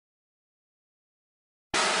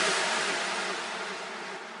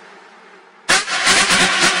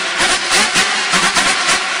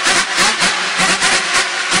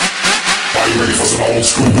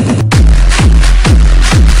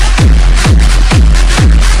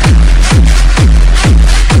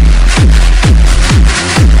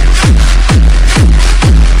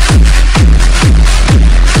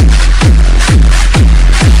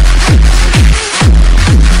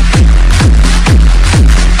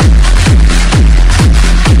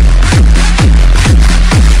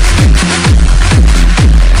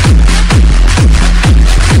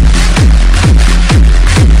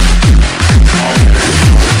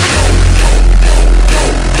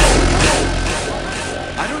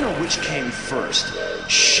which came first?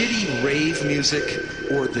 Shitty rave music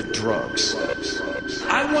or the drugs?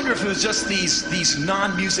 I wonder if it was just these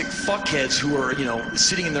non-music fuckheads who were, you know,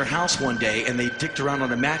 sitting in their house one day and they dicked around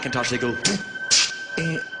on a Macintosh. They go,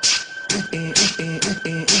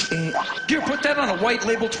 here, put that on a white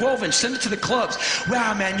label 12-inch, send it to the clubs.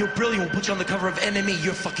 Wow, man, you're brilliant, we'll put you on the cover of NME.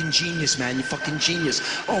 You're fucking genius, man, you're fucking genius.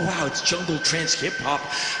 Oh, wow, it's jungle, trance, hip-hop,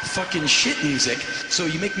 fucking shit music. So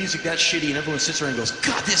you make music that shitty and everyone sits around and goes,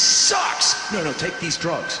 God, this sucks. No, take these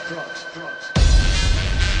drugs. Drugs.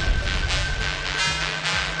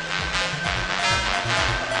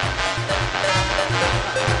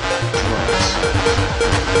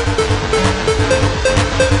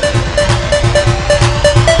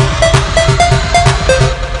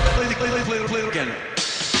 Play it again.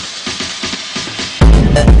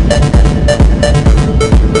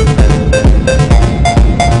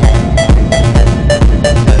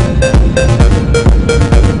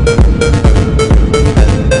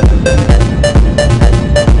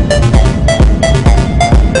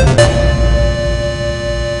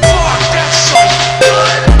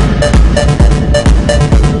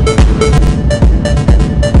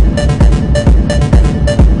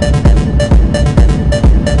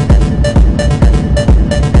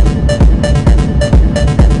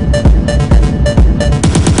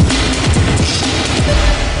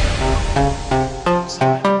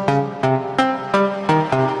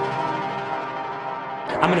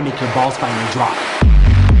 I'm gonna make your balls finally drop.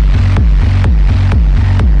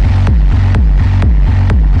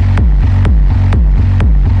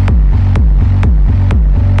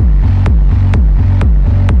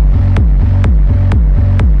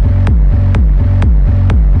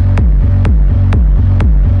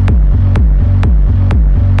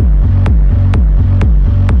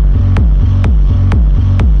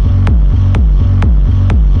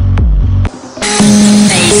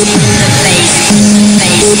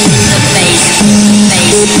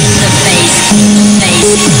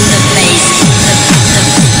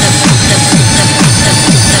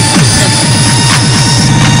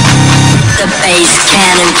 The bass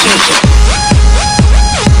cannon kick it.